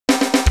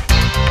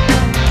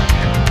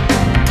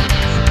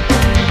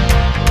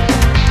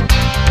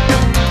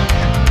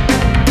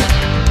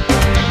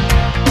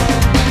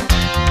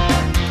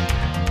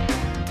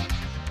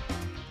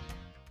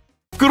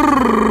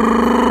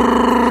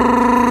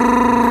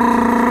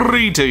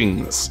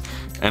Greetings,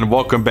 and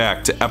welcome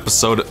back to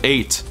episode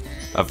 8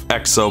 of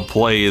Exo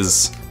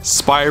Plays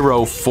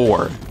Spyro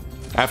 4.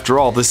 After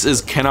all, this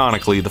is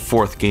canonically the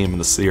 4th game in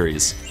the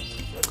series.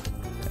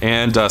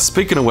 And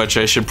speaking of which,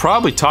 I should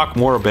probably talk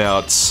more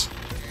about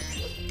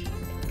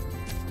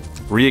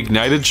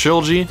Reignited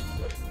Trilogy.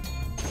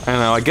 I don't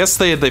know, I guess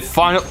they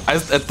finally,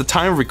 at the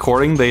time of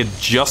recording, they had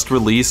just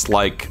released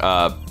like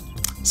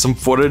some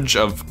footage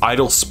of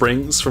Idle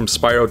Springs from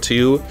Spyro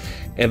 2,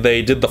 and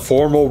they did the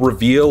formal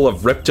reveal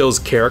of Ripto's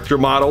character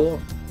model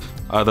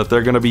that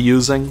they're going to be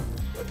using.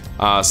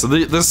 So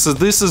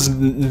this is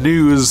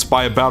news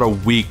by about a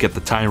week at the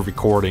time of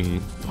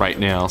recording right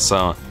now.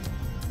 So,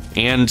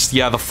 and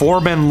yeah, the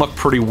foremen look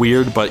pretty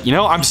weird, but you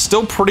know, I'm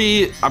still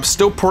pretty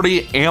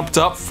amped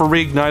up for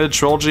Reignited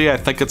Trilogy. I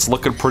think it's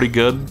looking pretty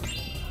good.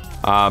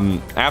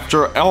 And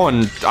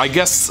I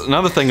guess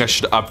another thing I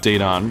should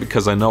update on,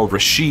 because I know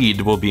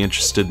Rashid will be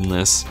interested in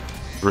this.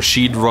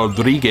 Rashid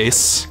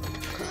Rodriguez,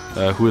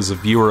 who is a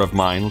viewer of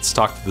mine. Let's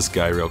talk to this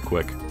guy real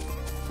quick.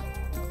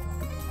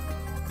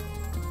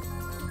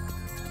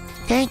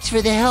 Thanks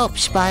for the help,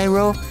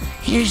 Spyro.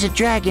 Here's a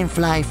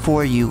Dragonfly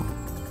for you.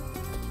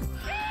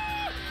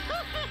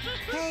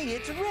 Hey,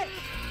 it's Rick!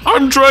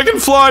 I'm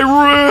Dragonfly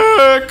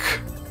Rick!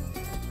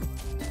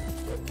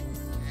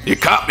 You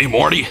caught me,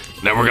 Morty.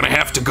 Now we're gonna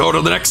have to go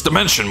to the next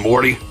dimension,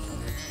 Morty.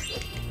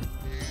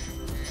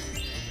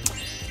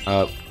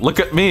 Look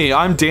at me,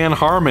 I'm Dan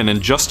Harmon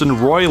and Justin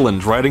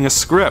Roiland writing a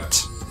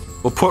script.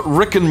 We'll put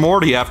Rick and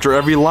Morty after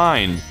every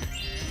line.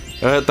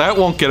 That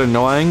won't get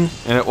annoying,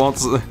 and it won't...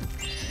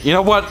 You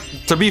know what?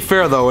 To be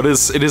fair though, it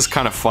is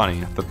kind of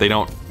funny that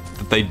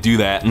they do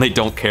that and they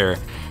don't care.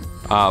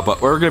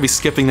 But we're gonna be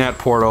skipping that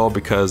portal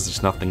because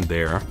there's nothing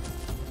there.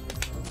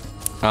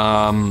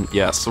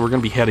 Yeah, so we're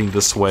gonna be heading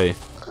this way.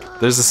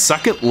 There's a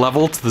second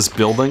level to this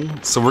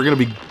building, so we're gonna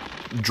be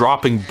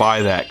dropping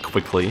by that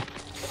quickly.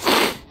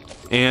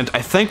 And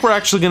I think we're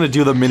actually gonna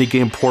do the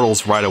minigame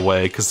portals right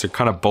away, because they're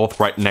kind of both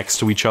right next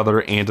to each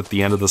other and at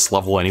the end of this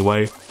level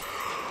anyway.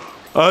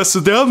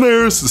 So down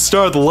there is the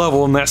start of the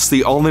level, and that's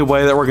the only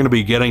way that we're gonna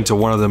be getting to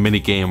one of the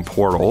minigame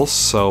portals,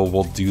 so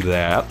we'll do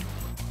that.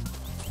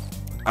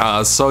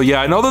 So yeah,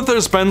 I know that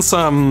there's been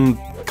some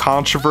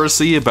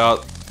controversy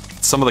about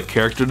some of the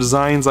character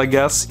designs, I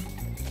guess.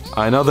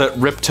 I know that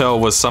Ripto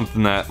was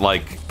something that,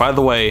 like, by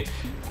the way,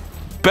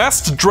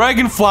 best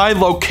Dragonfly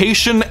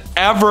location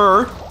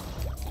ever!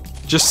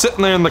 Just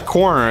sitting there in the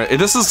corner.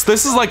 This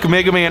is like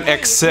Mega Man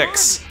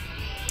X6,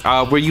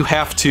 where you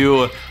have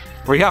to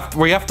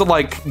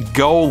like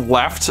go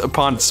left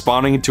upon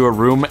spawning into a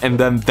room, and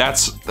then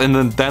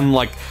then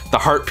like the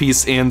heart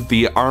piece and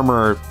the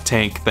armor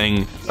tank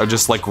thing are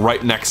just like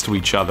right next to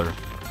each other.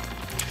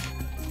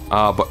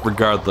 But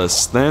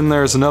regardless, then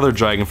there's another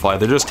Dragonfly.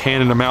 They're just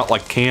handing them out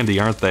like candy,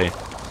 aren't they?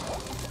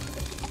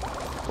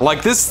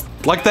 Like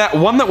that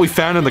one that we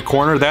found in the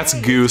corner, that's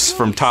Goose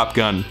from Top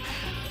Gun.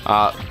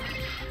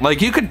 Like,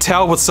 you could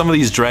tell with some of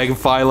these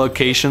Dragonfly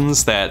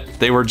locations that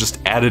they were just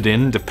added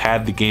in to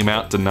pad the game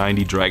out to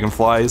 90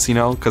 Dragonflies, you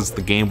know, because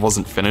the game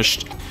wasn't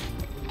finished.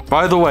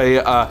 By the way,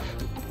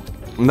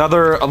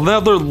 another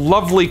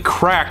lovely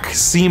crack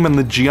seam in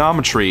the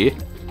geometry.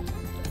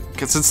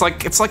 Because it's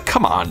like,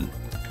 come on.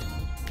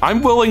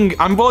 I'm willing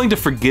to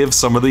forgive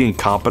some of the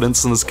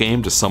incompetence in this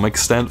game to some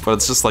extent, but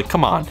it's just like,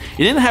 come on.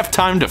 You didn't have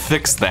time to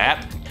fix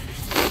that.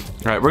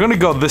 Alright, we're gonna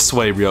go this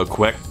way real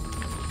quick.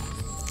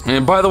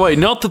 And by the way,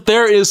 note that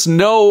there is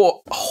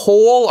no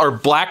hole or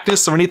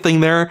blackness or anything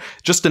there,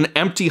 just an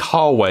empty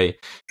hallway.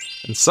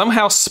 And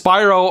somehow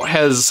Spyro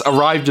has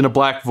arrived in a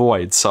black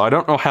void, so I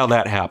don't know how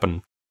that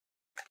happened.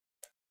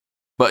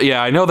 But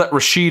yeah, I know that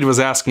Rashid was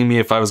asking me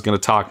if I was gonna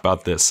talk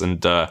about this,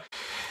 and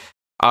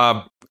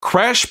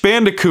Crash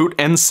Bandicoot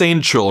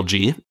Insane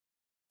Trilogy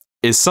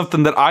is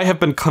something that I have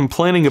been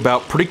complaining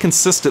about pretty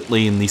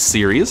consistently in these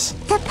series.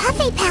 The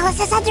Puppy Palace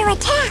is under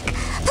attack!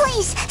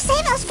 Please,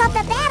 save us from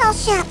the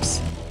battleships!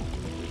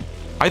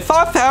 I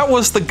thought that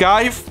was the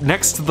guy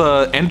next to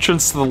the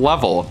entrance to the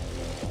level.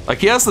 Like,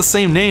 he has the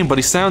same name, but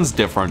he sounds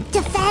different.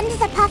 Defend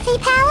the Puppy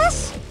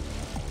Palace?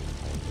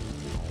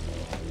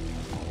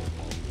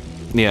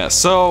 Yeah,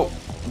 so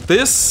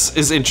this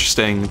is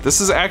interesting.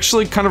 This is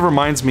actually kind of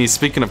reminds me,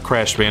 speaking of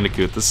Crash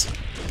Bandicoot,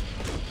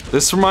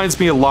 this reminds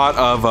me a lot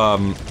of,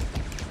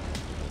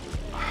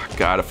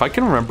 God, if I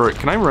can remember it,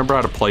 can I remember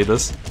how to play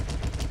this?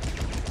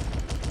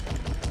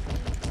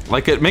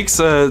 Like, it makes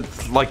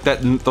like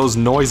those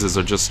noises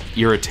are just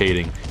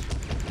irritating.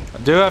 I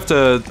do have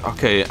to,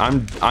 okay,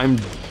 I'm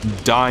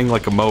dying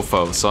like a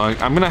mofo, so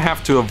I'm gonna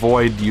have to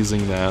avoid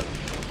using that.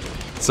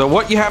 So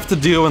what you have to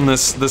do in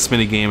this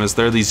minigame is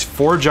there are these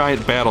 4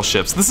 giant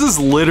battleships. This is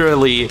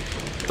literally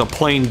the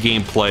plain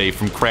gameplay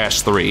from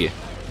Crash 3.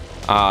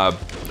 I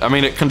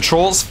mean, it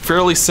controls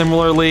fairly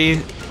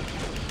similarly.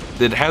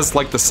 It has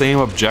like the same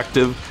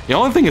objective. The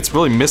only thing it's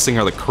really missing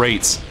are the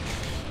crates.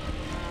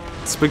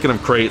 Speaking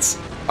of crates,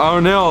 oh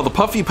no, the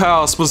Puffy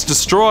Palace was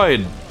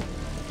destroyed.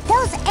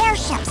 Those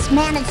airships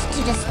managed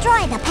to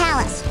destroy the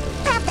palace.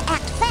 Have to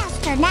act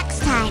faster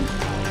next time.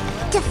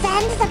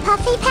 Defend the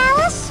Puffy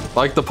Palace?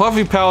 Like, the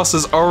Puffy Palace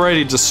is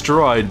already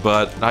destroyed,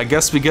 but I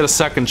guess we get a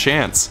second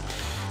chance.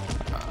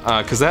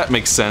 Because that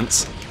makes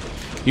sense.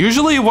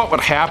 Usually what would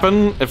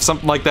happen if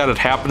something like that had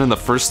happened in the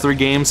first 3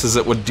 games is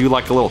it would do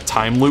like a little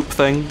time loop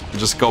thing.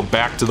 Just go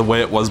back to the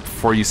way it was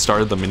before you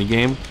started the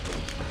minigame.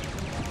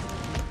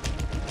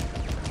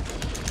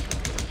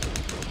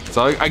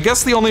 So I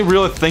guess the only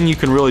real thing you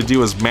can really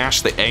do is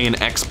mash the A and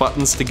X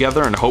buttons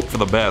together and hope for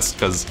the best,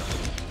 because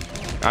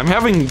I'm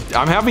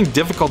having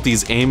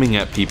difficulties aiming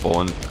at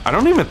people, and I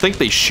don't even think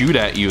they shoot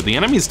at you. The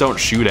enemies don't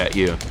shoot at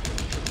you.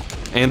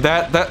 And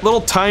that little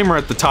timer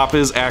at the top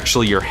is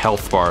actually your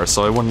health bar,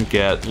 so I wouldn't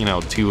get, you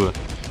know, too...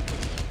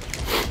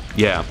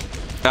 Yeah.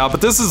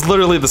 But this is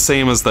literally the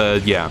same as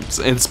the... Yeah.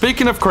 And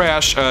speaking of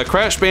Crash,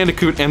 Crash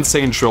Bandicoot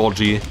Insane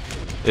Trilogy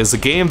is a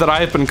game that I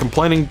have been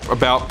complaining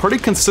about pretty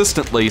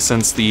consistently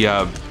since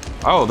the...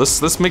 Oh,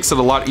 this makes it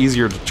a lot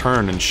easier to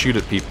turn and shoot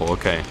at people,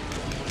 okay.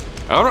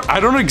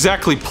 I don't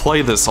exactly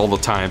play this all the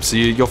time, so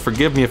you'll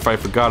forgive me if I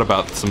forgot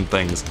about some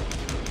things.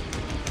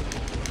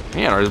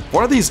 Man,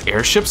 what are these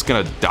airships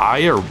gonna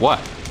die or what?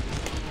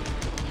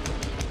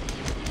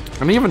 I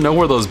don't even know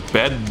where those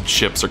bed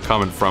ships are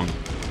coming from.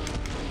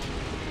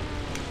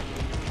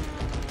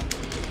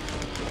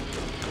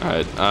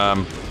 Alright,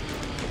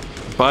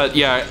 but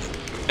yeah,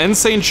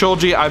 Insane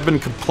Trilogy I've been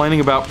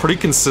complaining about pretty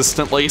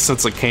consistently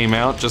since it came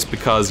out, just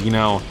because, you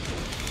know,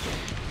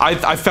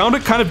 I found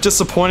it kind of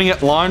disappointing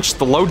at launch.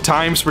 The load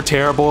times were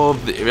terrible.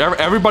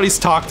 Everybody's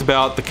talked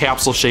about the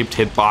capsule-shaped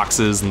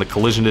hitboxes and the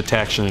collision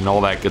detection and all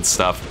that good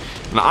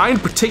stuff. And I, in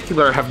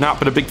particular, have not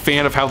been a big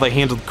fan of how they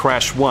handled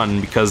Crash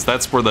 1, because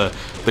that's where the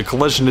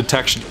collision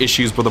detection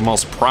issues were the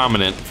most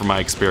prominent, from my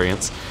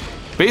experience.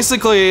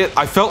 Basically,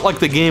 I felt like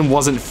the game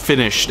wasn't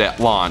finished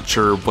at launch,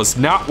 or was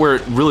not where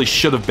it really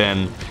should have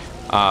been,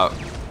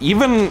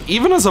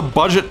 even as a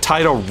budget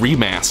title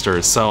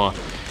remaster, so...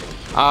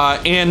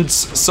 and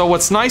so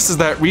what's nice is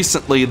that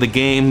recently the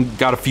game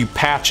got a few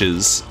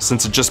patches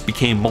since it just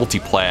became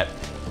multiplat.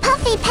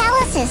 Puffy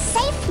Palace is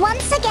safe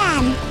once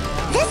again.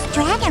 This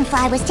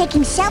Dragonfly was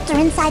taking shelter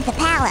inside the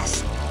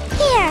palace.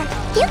 Here,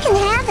 you can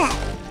have it.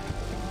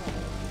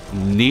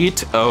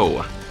 Neat.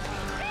 Oh.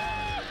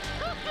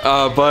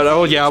 But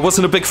oh yeah, I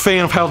wasn't a big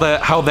fan of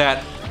how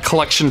that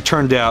collection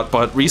turned out,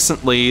 but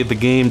recently the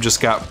game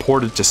just got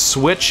ported to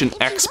Switch and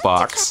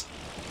Xbox.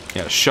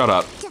 Yeah, shut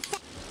up.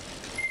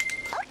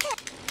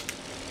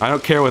 I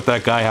don't care what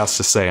that guy has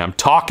to say. I'm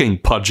talking,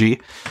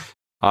 Pudgy.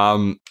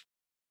 But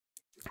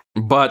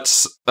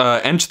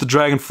Enter the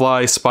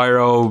Dragonfly,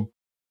 Spyro...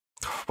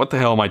 What the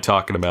hell am I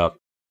talking about?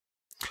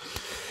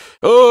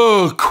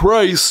 Oh,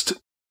 Christ.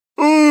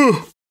 Okay.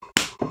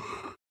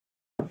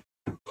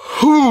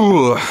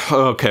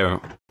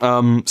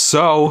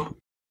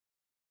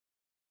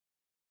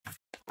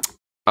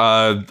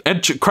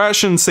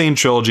 Crash Insane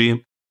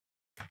Trilogy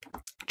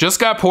just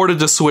got ported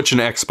to Switch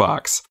and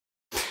Xbox.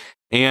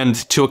 And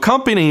to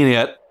accompany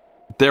it,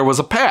 there was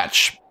a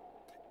patch.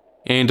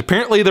 And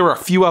apparently there were a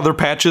few other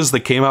patches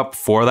that came up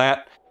before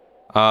that.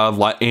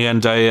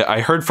 And I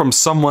heard from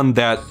someone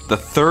that the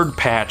third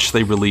patch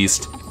they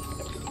released...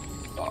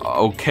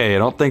 Okay, I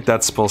don't think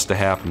that's supposed to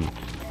happen.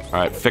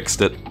 Alright,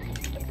 fixed it.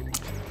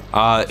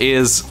 One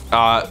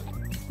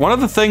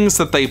of the things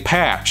that they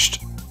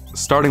patched,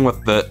 starting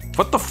with the...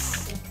 What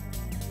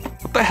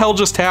the hell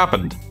just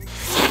happened?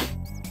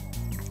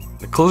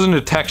 The collision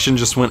detection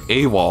just went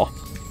AWOL.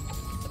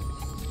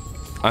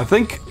 I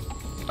think...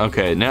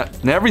 Okay, now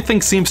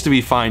everything seems to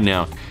be fine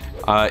now.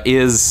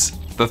 Is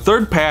the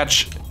third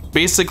patch,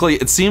 basically,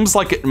 it seems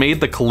like it made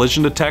the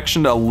collision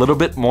detection a little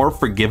bit more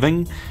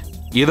forgiving,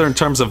 either in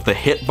terms of the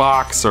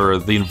hitbox or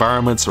the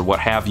environments or what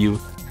have you.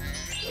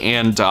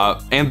 And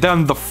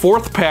then the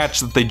fourth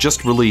patch that they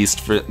just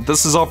released,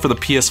 this is all for the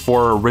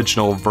PS4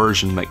 original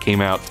version that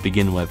came out to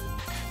begin with.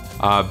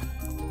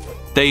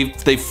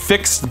 They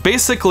fixed,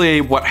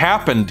 basically what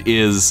happened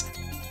is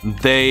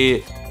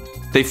they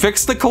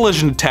fixed the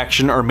collision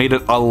detection, or made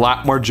it a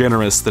lot more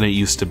generous than it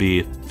used to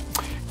be.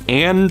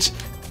 And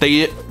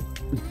they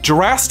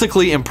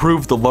drastically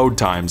improved the load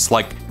times,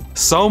 like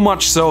so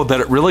much so that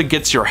it really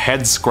gets your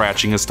head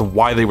scratching as to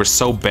why they were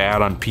so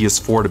bad on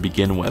PS4 to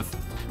begin with.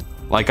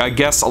 Like, I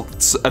guess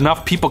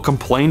enough people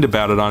complained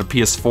about it on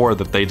PS4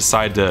 that they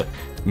decided to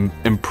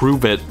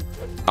improve it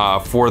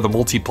for the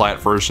multi-plat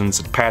versions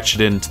and patch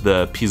it into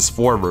the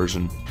PS4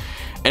 version.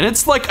 And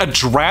it's like a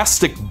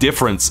drastic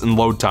difference in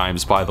load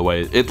times, by the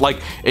way.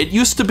 It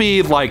used to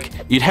be like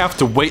you'd have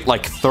to wait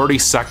like 30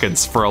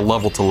 seconds for a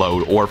level to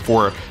load, or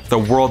for the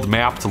world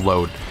map to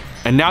load.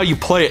 And now you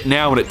play it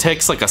now and it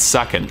takes like a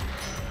second.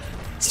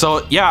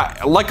 So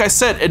yeah, like I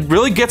said, it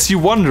really gets you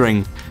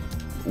wondering,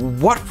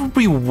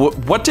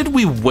 what did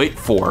we wait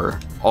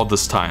for all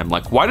this time?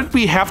 Like, why did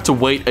we have to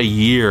wait a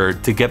year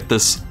to get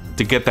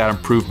that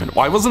improvement?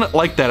 Why wasn't it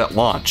like that at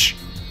launch?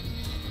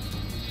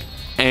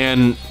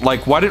 And,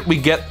 like, why didn't we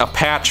get a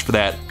patch for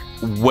that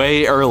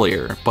way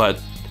earlier?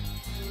 But,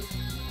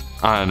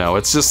 I don't know,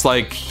 it's just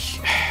like,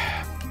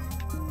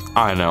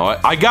 I don't know,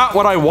 I got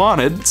what I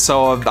wanted,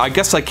 so I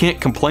guess I can't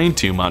complain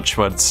too much,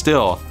 but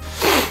still.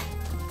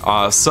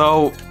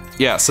 So,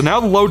 yeah, so now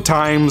the load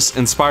times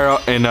in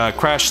Spyro and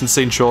Crash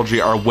Insane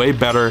Trilogy are way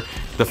better.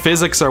 The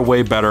physics are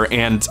way better,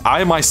 and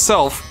I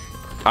myself,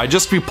 I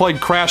just replayed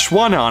Crash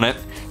 1 on it,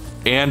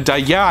 and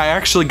yeah, I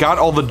actually got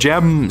all the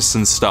gems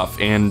and stuff,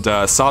 and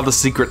saw the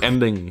secret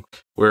ending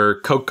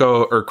where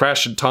Coco or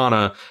Crash and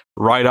Tana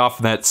ride off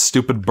that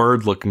stupid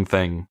bird-looking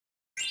thing.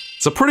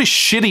 It's a pretty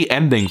shitty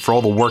ending for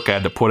all the work I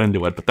had to put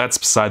into it, but that's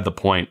beside the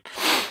point.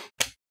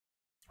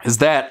 Is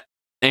that,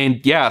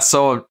 and yeah,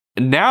 so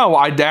now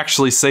I'd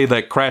actually say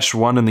that Crash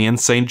 1 in the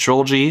Insane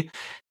Trilogy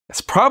is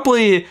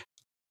probably,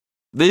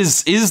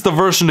 this is the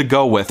version to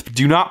go with.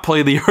 Do not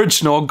play the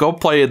original, go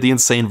play the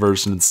Insane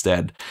version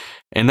instead.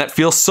 And that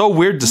feels so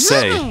weird to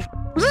say.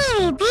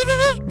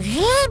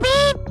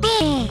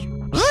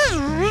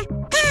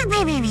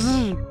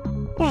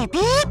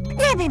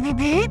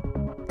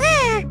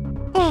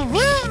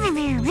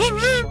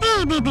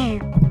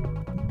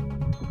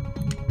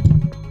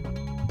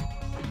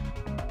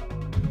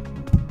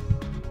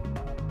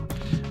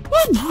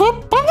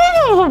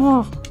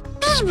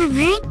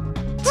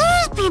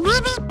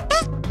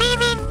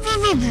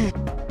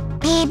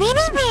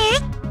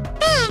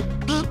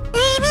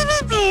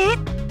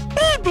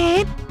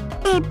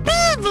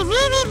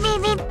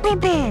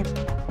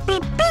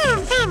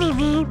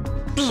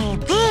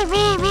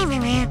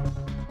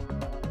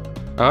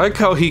 I like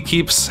how he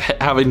keeps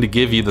having to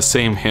give you the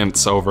same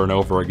hints over and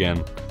over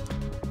again.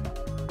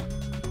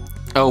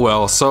 Oh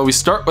well, so we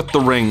start with the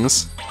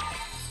rings.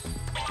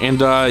 And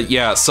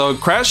yeah, so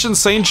Crash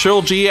Insane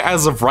Trilogy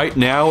as of right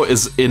now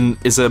is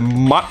a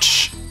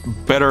much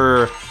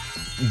better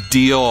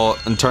deal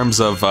in terms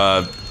of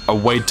a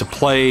way to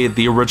play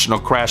the original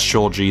Crash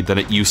Trilogy than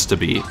it used to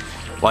be.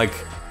 Like,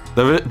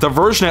 the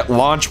version at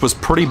launch was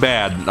pretty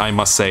bad, I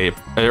must say.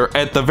 Or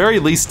at the very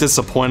least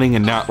disappointing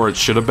and not where it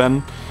should have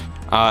been.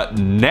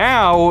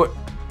 Now,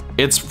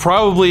 it's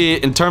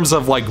probably, in terms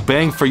of like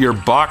bang for your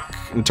buck,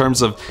 in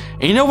terms of,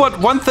 and you know what,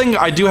 one thing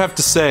I do have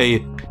to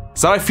say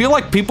is that I feel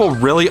like people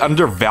really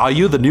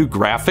undervalue the new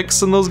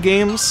graphics in those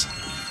games.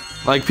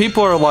 Like,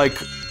 people are like,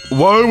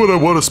 why would I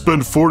want to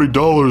spend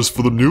 $40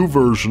 for the new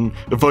version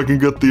if I can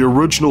get the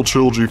original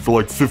trilogy for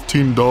like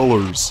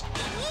 $15?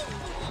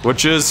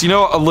 Which is, you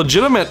know, a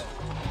legitimate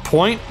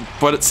point,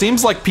 but it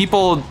seems like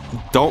people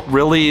don't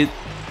really,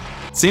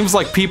 seems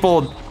like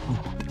people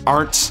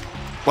aren't,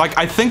 like,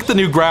 I think the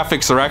new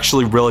graphics are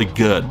actually really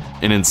good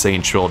in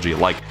Insane Trilogy.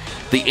 Like,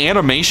 the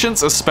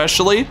animations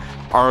especially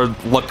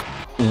look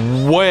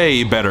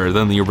way better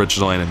than the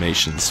original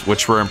animations,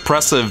 which were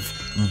impressive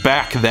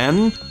back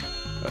then.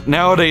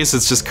 Nowadays,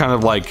 it's just kind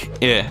of like,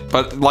 eh.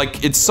 But,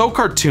 like, it's so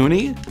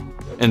cartoony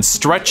and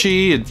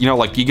stretchy, you know,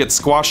 like, you get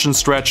squash and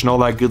stretch and all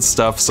that good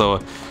stuff, so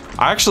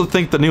I actually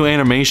think the new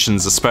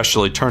animations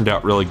especially turned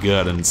out really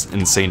good in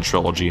Insane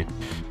Trilogy.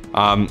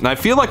 And I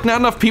feel like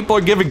not enough people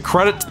are giving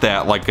credit to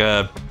that, like,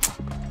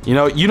 you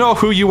know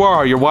who you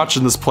are, you're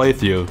watching this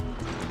playthrough.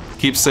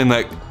 Keep saying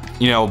that,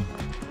 you know,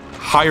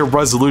 higher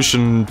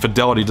resolution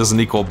fidelity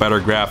doesn't equal better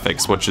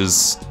graphics, which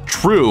is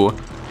true,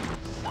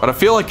 but I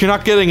feel like you're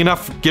not giving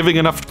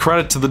enough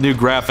credit to the new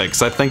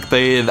graphics. I think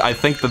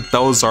that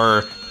those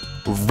are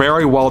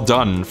very well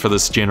done for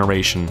this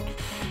generation.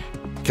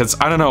 Because,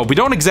 I don't know, we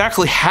don't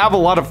exactly have a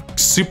lot of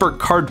super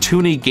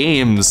cartoony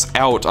games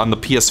out on the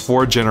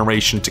PS4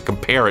 generation to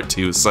compare it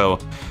to, so,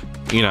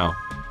 you know.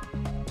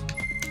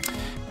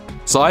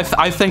 So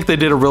I think they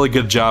did a really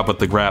good job with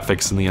the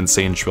graphics in the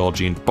Insane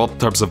Trilogy, in both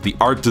terms of the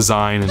art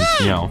design and,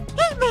 you know.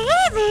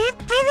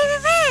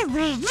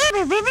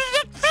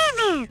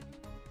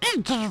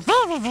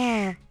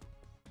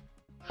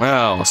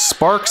 Wow,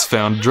 Sparks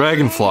found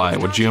Dragonfly.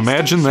 Would you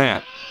imagine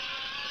that?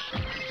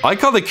 I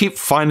like how they keep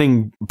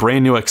finding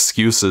brand new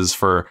excuses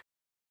for,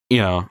 you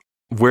know,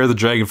 where the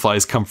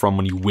dragonflies come from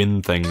when you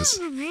win things.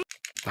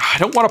 I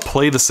don't want to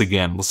play this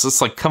again. It's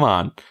just like, come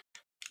on.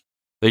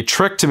 They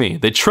tricked me.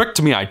 They tricked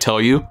me, I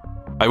tell you.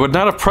 I would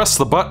not have pressed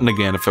the button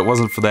again if it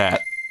wasn't for that.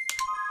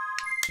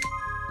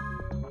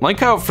 I like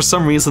how, for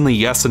some reason, the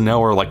yes and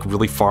no are, like,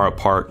 really far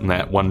apart in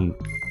that one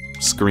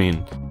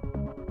screen.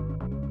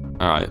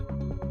 Alright.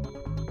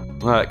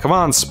 Alright, come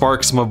on,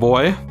 Sparks, my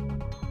boy.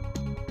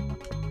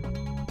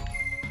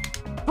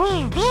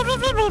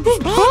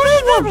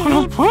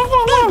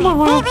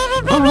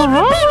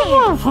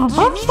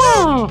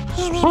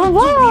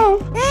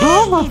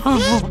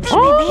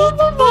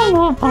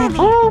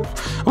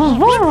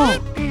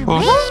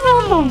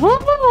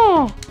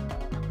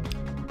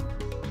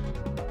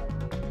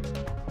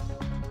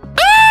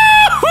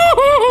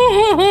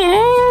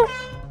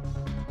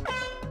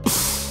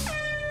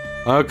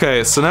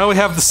 Okay, so now we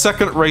have the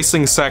second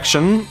racing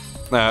section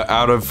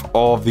out of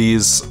all of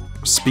these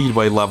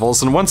speedway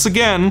levels, and once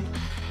again,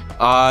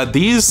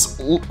 these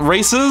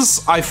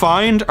races, I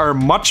find, are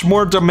much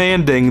more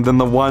demanding than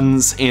the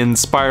ones in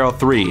Spyro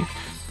 3.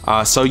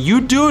 So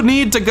you do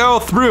need to go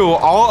through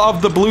all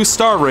of the blue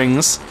star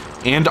rings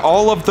and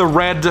all of the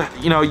red,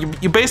 you know,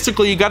 you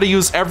basically gotta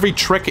use every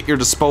trick at your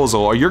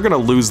disposal or you're gonna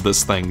lose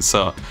this thing,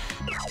 so.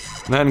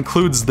 That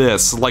includes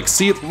this. Like,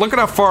 see, look at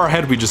how far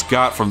ahead we just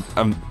got from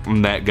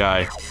that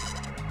guy.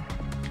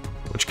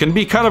 Which can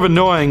be kind of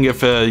annoying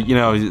if, you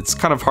know, it's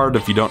kind of hard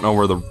if you don't know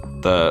where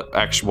the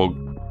actual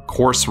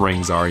course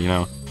rings are, you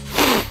know.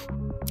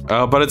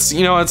 But it's,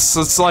 you know,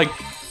 it's like,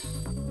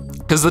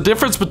 because the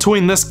difference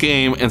between this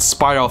game and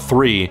Spyro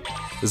 3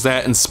 is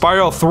that in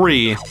Spyro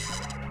 3,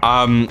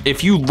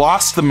 if you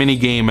lost the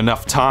minigame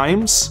enough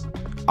times,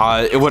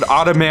 it would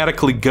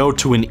automatically go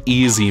to an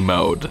easy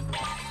mode.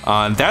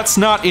 That's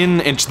not in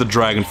Into the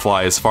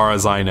Dragonfly, as far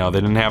as I know. They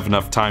didn't have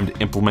enough time to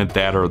implement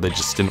that, or they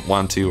just didn't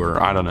want to,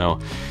 or I don't know.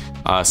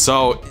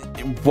 So,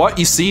 what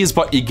you see is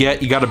what you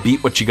get. You gotta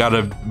beat what you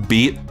gotta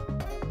beat.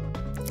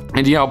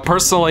 And, you know,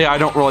 personally, I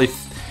don't really...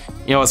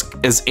 You know,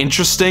 as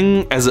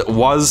interesting as it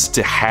was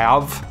to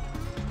have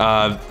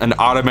an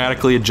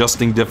automatically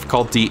adjusting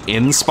difficulty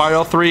in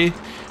Spyro 3,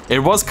 it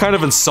was kind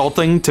of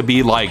insulting to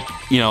be like,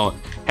 you know,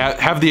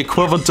 have the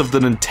equivalent of the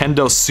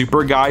Nintendo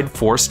Super Guide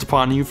forced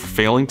upon you for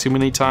failing too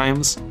many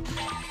times.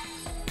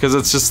 Because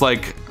it's just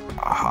like,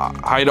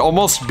 I'd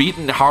almost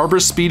beaten Harbor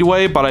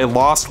Speedway, but I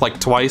lost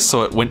like twice,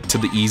 so it went to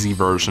the easy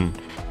version,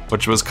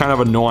 which was kind of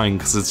annoying,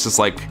 because it's just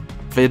like,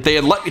 if they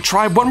had let me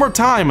try one more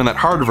time in that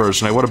hard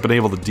version, I would have been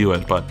able to do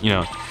it, but, you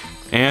know.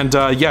 And,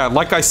 yeah,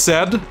 like I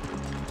said,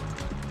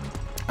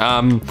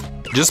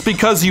 just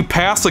because you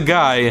pass a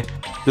guy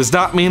does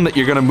not mean that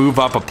you're gonna move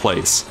up a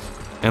place.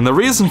 And the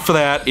reason for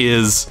that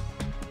is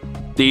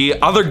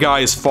the other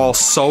guys fall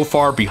so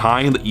far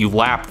behind that you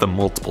lap them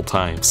multiple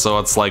times. So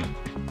it's like,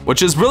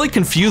 which is really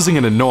confusing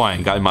and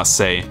annoying, I must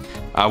say.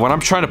 When I'm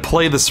trying to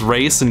play this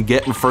race and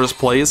get in first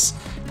place,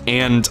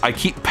 and I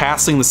keep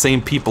passing the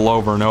same people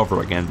over and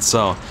over again.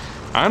 So,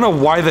 I don't know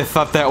why they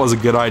thought that was a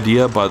good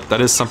idea, but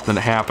that is something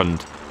that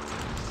happened.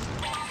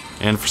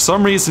 And for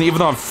some reason, even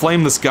though I've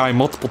flamed this guy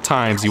multiple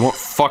times, he won't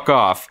fuck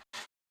off.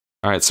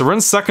 Alright, so we're in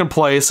second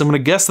place. I'm gonna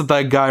guess that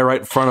that guy right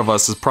in front of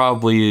us is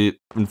probably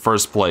in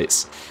first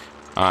place.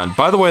 And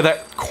by the way,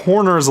 that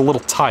corner is a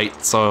little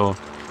tight, so...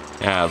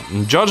 Yeah,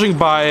 judging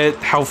by it,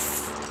 how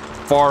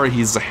far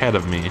he's ahead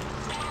of me.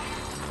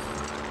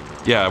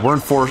 Yeah, we're in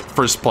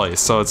first place,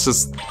 so it's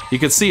just... You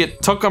can see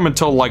it took him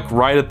until, like,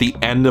 right at the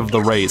end of the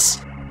race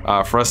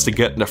for us to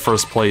get into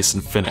first place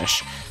and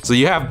finish. So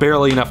you have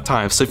barely enough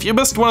time. So if you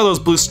missed one of those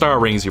blue star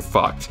rings, you're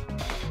fucked.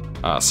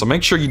 So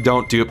make sure you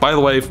don't do it. By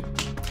the way...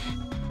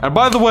 And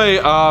by the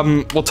way,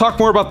 we'll talk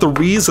more about the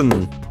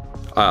reason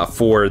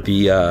for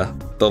the...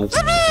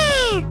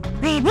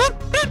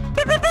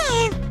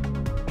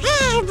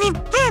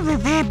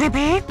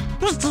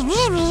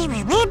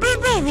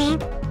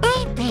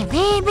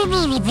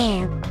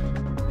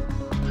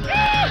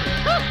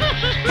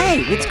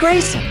 Hey, it's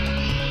Grayson.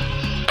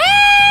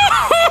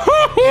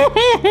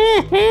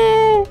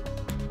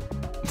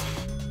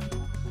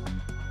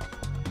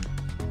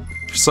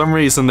 For some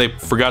reason, they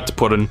forgot to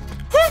put in...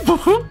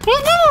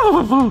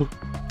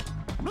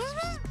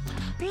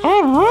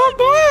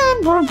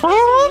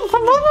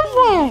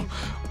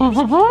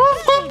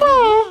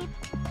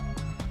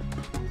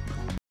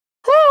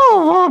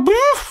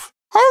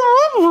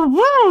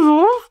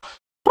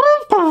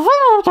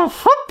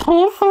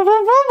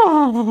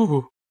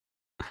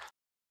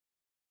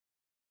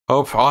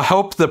 I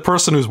hope the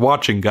person who's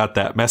watching got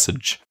that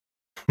message.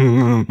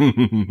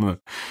 Yeah,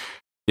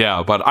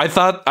 but I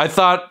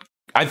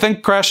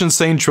think Crash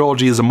Insane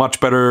Trilogy is a much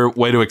better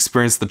way to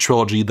experience the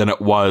trilogy than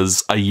it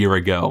was a year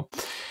ago.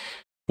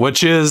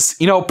 Which is,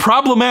 you know,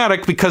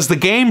 problematic because the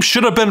game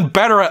should have been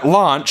better at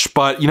launch,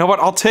 but you know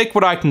what, I'll take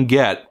what I can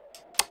get.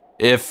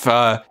 If,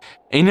 and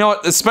you know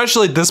what,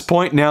 especially at this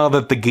point now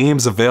that the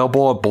game's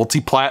available at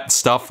multiplat and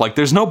stuff, like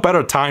there's no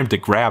better time to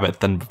grab it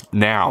than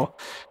now.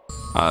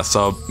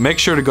 So make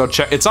sure to go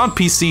check. It's on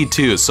PC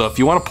too, so if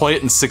you want to play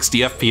it in 60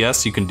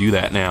 FPS, you can do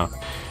that now.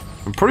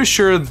 I'm pretty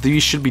sure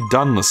these should be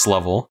done this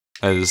level,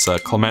 as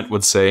Clement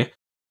would say.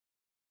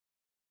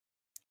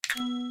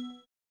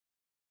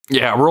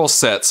 Yeah, we're all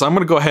set, so I'm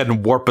gonna go ahead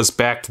and warp us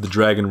back to the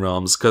Dragon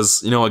Realms,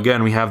 because, you know,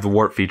 again, we have the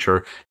warp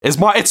feature. It's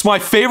my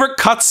favorite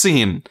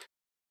cutscene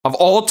of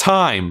all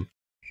time.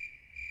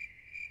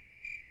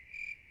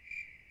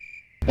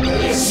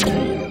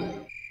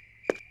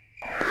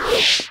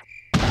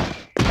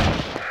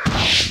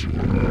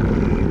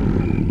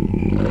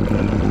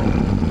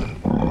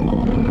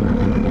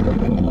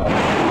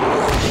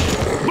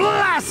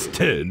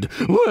 Blasted!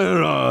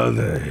 Where are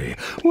they?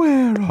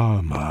 Where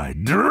are my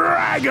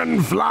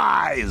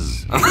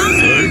dragonflies?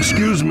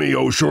 Excuse me,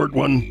 oh short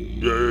one.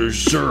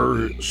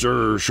 Sir,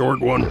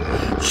 short one.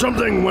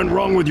 Something went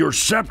wrong with your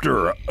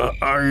scepter.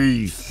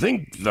 I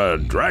think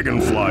the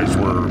dragonflies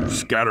were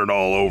scattered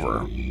all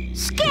over.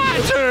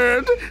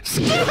 Scattered!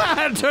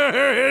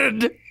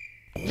 Scattered!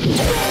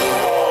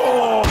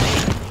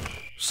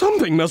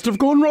 Something must have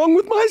gone wrong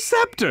with my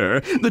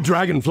scepter. The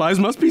dragonflies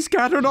must be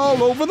scattered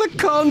all over the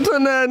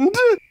continent.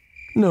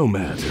 No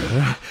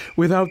matter.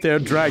 Without their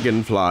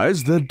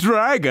dragonflies, the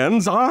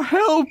dragons are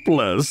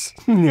helpless.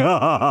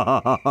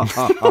 I'll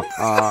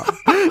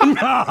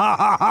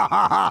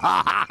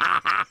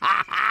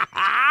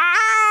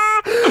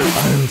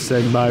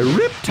send my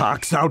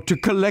Riptox out to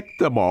collect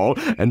them all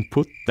and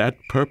put that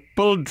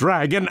purple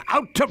dragon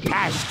out to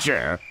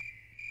pasture.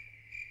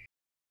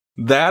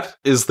 That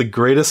is the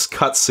greatest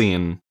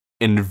cutscene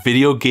in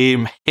video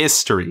game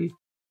history.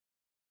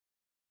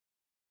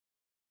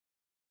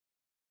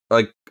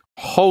 Like,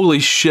 holy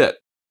shit.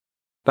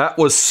 That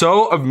was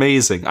so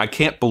amazing. I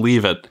can't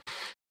believe it.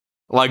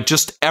 Like,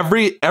 just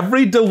every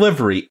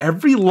delivery,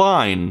 every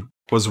line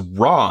was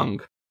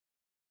wrong.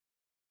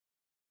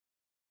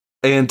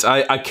 And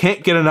I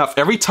can't get enough.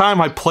 Every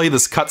time I play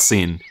this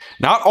cutscene,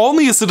 not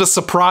only is it a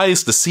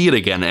surprise to see it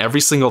again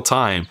every single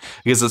time,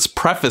 because it's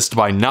prefaced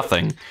by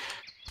nothing,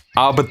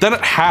 but then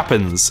it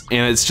happens,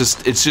 and it's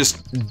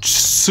just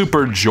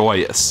super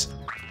joyous.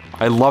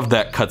 I love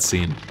that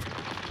cutscene.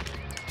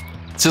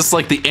 It's just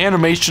like the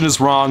animation is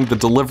wrong, the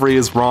delivery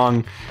is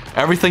wrong,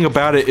 everything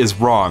about it is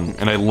wrong,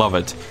 and I love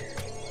it.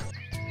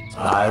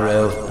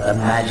 Spyro, the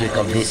magic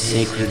of this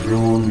sacred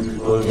rune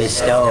will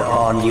bestow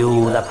upon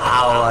you the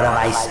power of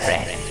ice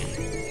breath.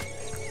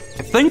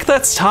 I think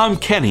that's Tom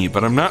Kenny,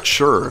 but I'm not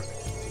sure.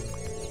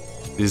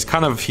 He's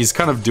kind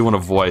of doing a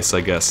voice,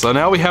 I guess. So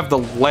now we have the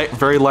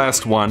very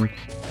last one,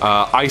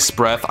 Ice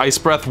Breath. Ice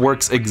Breath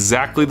works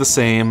exactly the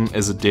same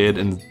as it did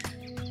in...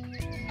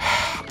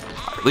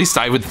 At least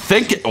I would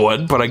think it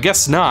would, but I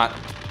guess not.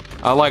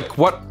 Like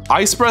what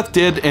Ice Breath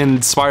did in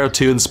Spyro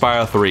 2 and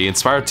Spyro 3. In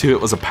Spyro 2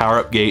 it was a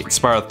power-up gate, in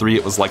Spyro 3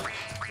 it was like,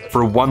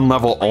 for one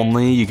level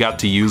only you got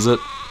to use it,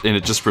 and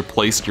it just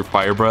replaced your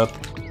Fire Breath.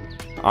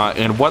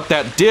 And what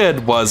that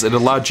did was it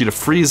allowed you to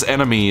freeze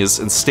enemies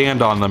and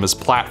stand on them as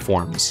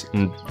platforms,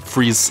 and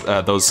freeze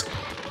those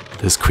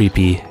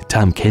creepy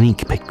Tom Kenny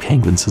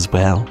penguins as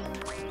well.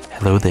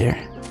 Hello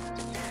there.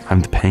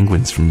 I'm the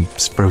penguins from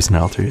Frozen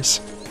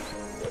Altars.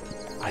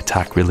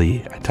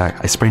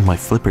 I sprained my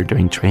flipper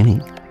during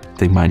training.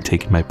 They mind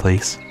taking my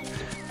place.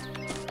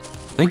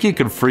 I think you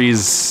could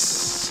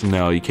freeze...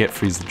 No, you can't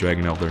freeze the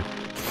Dragon Elder.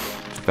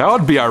 That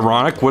would be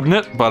ironic, wouldn't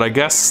it? But I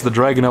guess the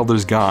Dragon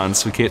Elder's gone,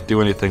 so we can't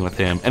do anything with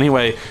him.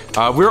 Anyway,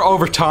 we're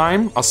over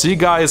time. I'll see you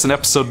guys in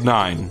episode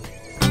 9.